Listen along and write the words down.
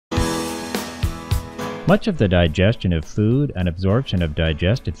Much of the digestion of food and absorption of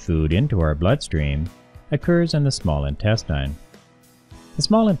digested food into our bloodstream occurs in the small intestine. The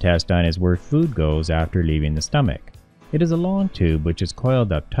small intestine is where food goes after leaving the stomach. It is a long tube which is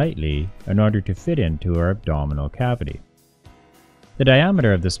coiled up tightly in order to fit into our abdominal cavity. The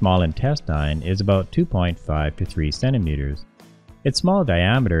diameter of the small intestine is about 2.5 to 3 centimeters. Its small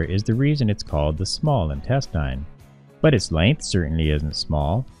diameter is the reason it's called the small intestine, but its length certainly isn't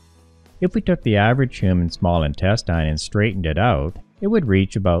small. If we took the average human small intestine and straightened it out, it would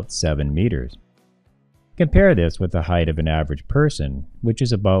reach about 7 meters. Compare this with the height of an average person, which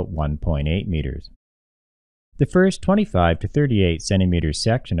is about 1.8 meters. The first 25 to 38 centimeter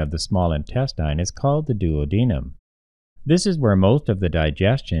section of the small intestine is called the duodenum. This is where most of the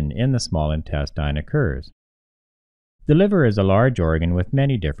digestion in the small intestine occurs. The liver is a large organ with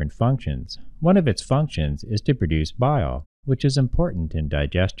many different functions. One of its functions is to produce bile, which is important in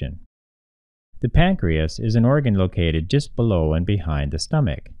digestion. The pancreas is an organ located just below and behind the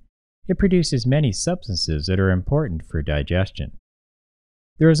stomach. It produces many substances that are important for digestion.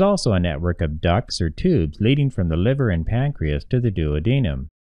 There is also a network of ducts or tubes leading from the liver and pancreas to the duodenum.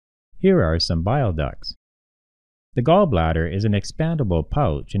 Here are some bile ducts. The gallbladder is an expandable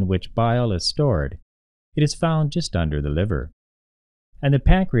pouch in which bile is stored. It is found just under the liver. And the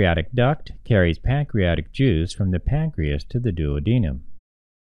pancreatic duct carries pancreatic juice from the pancreas to the duodenum.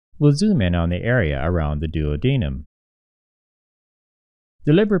 We'll zoom in on the area around the duodenum.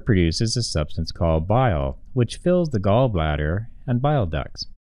 The liver produces a substance called bile, which fills the gallbladder and bile ducts.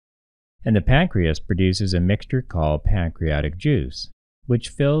 And the pancreas produces a mixture called pancreatic juice, which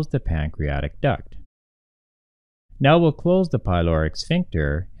fills the pancreatic duct. Now we'll close the pyloric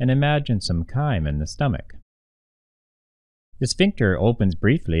sphincter and imagine some chyme in the stomach. The sphincter opens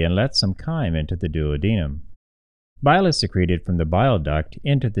briefly and lets some chyme into the duodenum. Bile is secreted from the bile duct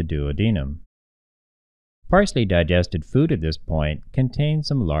into the duodenum. Partially digested food at this point contains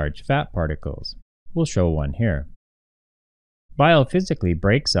some large fat particles. We'll show one here. Bile physically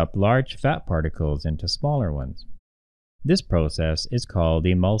breaks up large fat particles into smaller ones. This process is called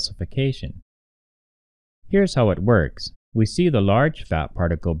emulsification. Here's how it works. We see the large fat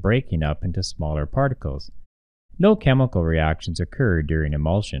particle breaking up into smaller particles. No chemical reactions occur during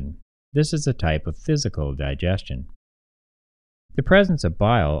emulsion. This is a type of physical digestion. The presence of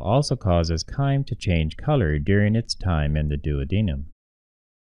bile also causes chyme to change color during its time in the duodenum.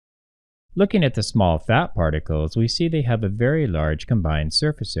 Looking at the small fat particles, we see they have a very large combined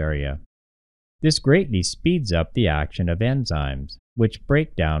surface area. This greatly speeds up the action of enzymes, which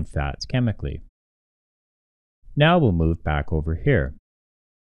break down fats chemically. Now we'll move back over here.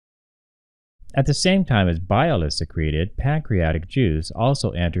 At the same time as bile is secreted, pancreatic juice also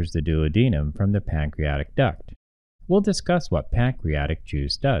enters the duodenum from the pancreatic duct. We'll discuss what pancreatic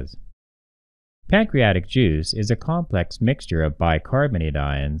juice does. Pancreatic juice is a complex mixture of bicarbonate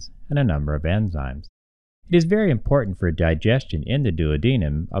ions and a number of enzymes. It is very important for digestion in the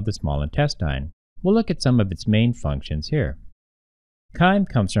duodenum of the small intestine. We'll look at some of its main functions here. Chyme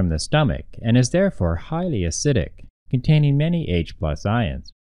comes from the stomach and is therefore highly acidic, containing many H+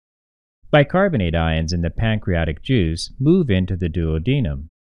 ions. Bicarbonate ions in the pancreatic juice move into the duodenum,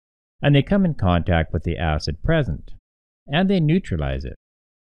 and they come in contact with the acid present, and they neutralize it.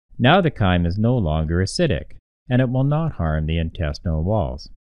 Now the chyme is no longer acidic, and it will not harm the intestinal walls.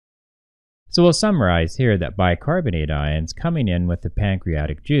 So we'll summarize here that bicarbonate ions coming in with the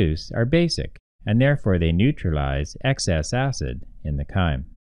pancreatic juice are basic, and therefore they neutralize excess acid in the chyme.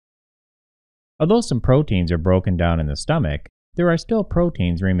 Although some proteins are broken down in the stomach, there are still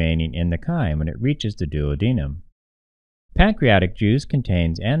proteins remaining in the chyme when it reaches the duodenum. Pancreatic juice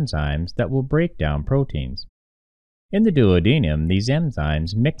contains enzymes that will break down proteins. In the duodenum, these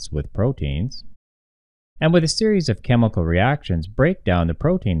enzymes mix with proteins, and with a series of chemical reactions break down the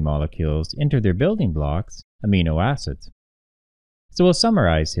protein molecules into their building blocks, amino acids. So we'll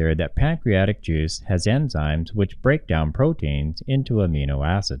summarize here that pancreatic juice has enzymes which break down proteins into amino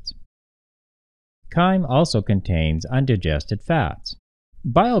acids. Chyme also contains undigested fats.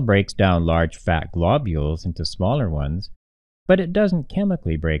 Bile breaks down large fat globules into smaller ones, but it doesn't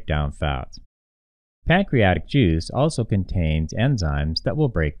chemically break down fats. Pancreatic juice also contains enzymes that will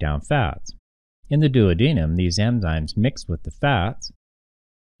break down fats. In the duodenum, these enzymes mix with the fats,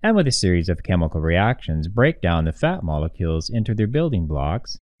 and with a series of chemical reactions break down the fat molecules into their building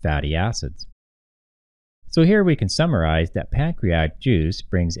blocks, fatty acids. So here we can summarize that pancreatic juice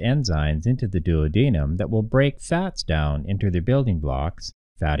brings enzymes into the duodenum that will break fats down into their building blocks,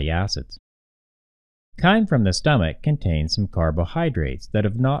 fatty acids. Chyme from the stomach contains some carbohydrates that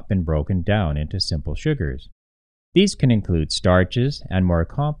have not been broken down into simple sugars. These can include starches and more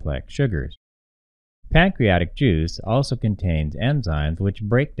complex sugars. Pancreatic juice also contains enzymes which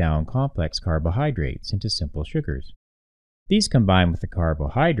break down complex carbohydrates into simple sugars. These combine with the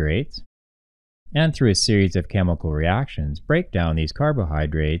carbohydrates and, through a series of chemical reactions, break down these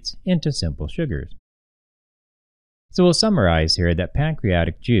carbohydrates into simple sugars. So we'll summarize here that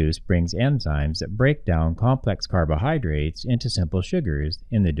pancreatic juice brings enzymes that break down complex carbohydrates into simple sugars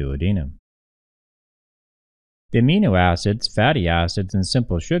in the duodenum. The amino acids, fatty acids, and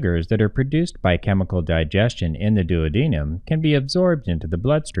simple sugars that are produced by chemical digestion in the duodenum can be absorbed into the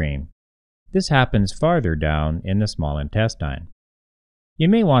bloodstream. This happens farther down in the small intestine. You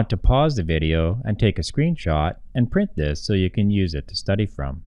may want to pause the video and take a screenshot and print this so you can use it to study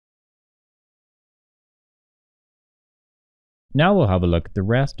from. Now we'll have a look at the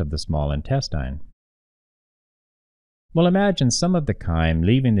rest of the small intestine. We'll imagine some of the chyme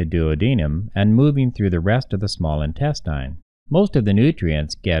leaving the duodenum and moving through the rest of the small intestine. Most of the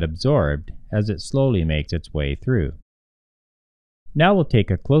nutrients get absorbed as it slowly makes its way through. Now we'll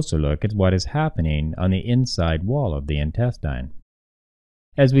take a closer look at what is happening on the inside wall of the intestine.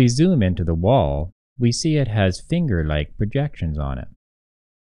 As we zoom into the wall, we see it has finger-like projections on it.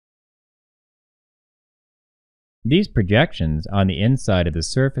 These projections on the inside of the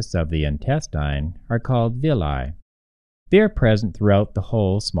surface of the intestine are called villi. They are present throughout the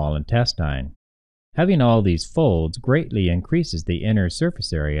whole small intestine. Having all these folds greatly increases the inner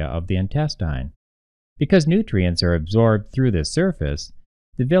surface area of the intestine. Because nutrients are absorbed through this surface,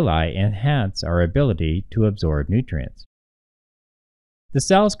 the villi enhance our ability to absorb nutrients. The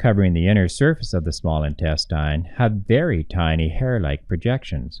cells covering the inner surface of the small intestine have very tiny hair-like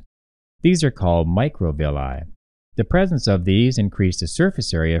projections. These are called microvilli. The presence of these increases the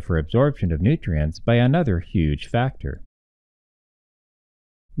surface area for absorption of nutrients by another huge factor.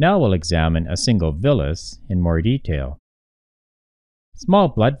 Now we'll examine a single villus in more detail. Small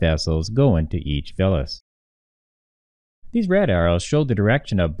blood vessels go into each villus. These red arrows show the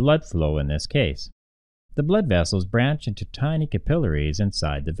direction of blood flow in this case. The blood vessels branch into tiny capillaries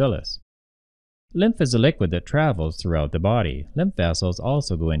inside the villus. Lymph is a liquid that travels throughout the body. Lymph vessels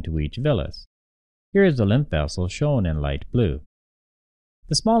also go into each villus. Here is the lymph vessel shown in light blue.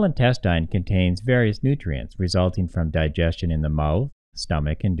 The small intestine contains various nutrients resulting from digestion in the mouth,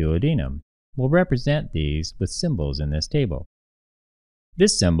 stomach, and duodenum. We'll represent these with symbols in this table.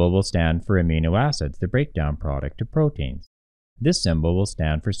 This symbol will stand for amino acids, the breakdown product of proteins. This symbol will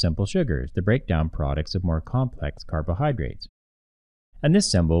stand for simple sugars, the breakdown products of more complex carbohydrates. And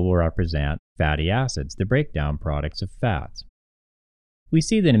this symbol will represent fatty acids, the breakdown products of fats. We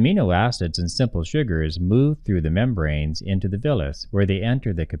see that amino acids and simple sugars move through the membranes into the villus, where they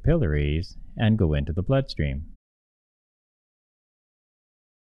enter the capillaries and go into the bloodstream.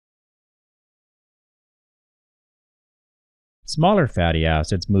 Smaller fatty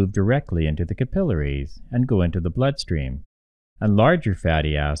acids move directly into the capillaries and go into the bloodstream, and larger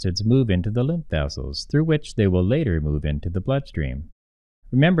fatty acids move into the lymph vessels, through which they will later move into the bloodstream.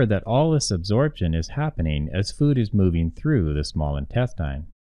 Remember that all this absorption is happening as food is moving through the small intestine.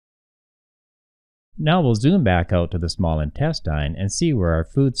 Now we'll zoom back out to the small intestine and see where our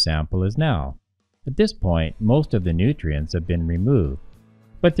food sample is now. At this point, most of the nutrients have been removed,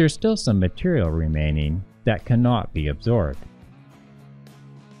 but there's still some material remaining that cannot be absorbed.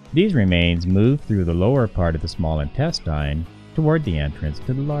 These remains move through the lower part of the small intestine toward the entrance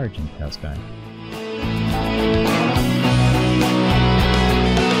to the large intestine.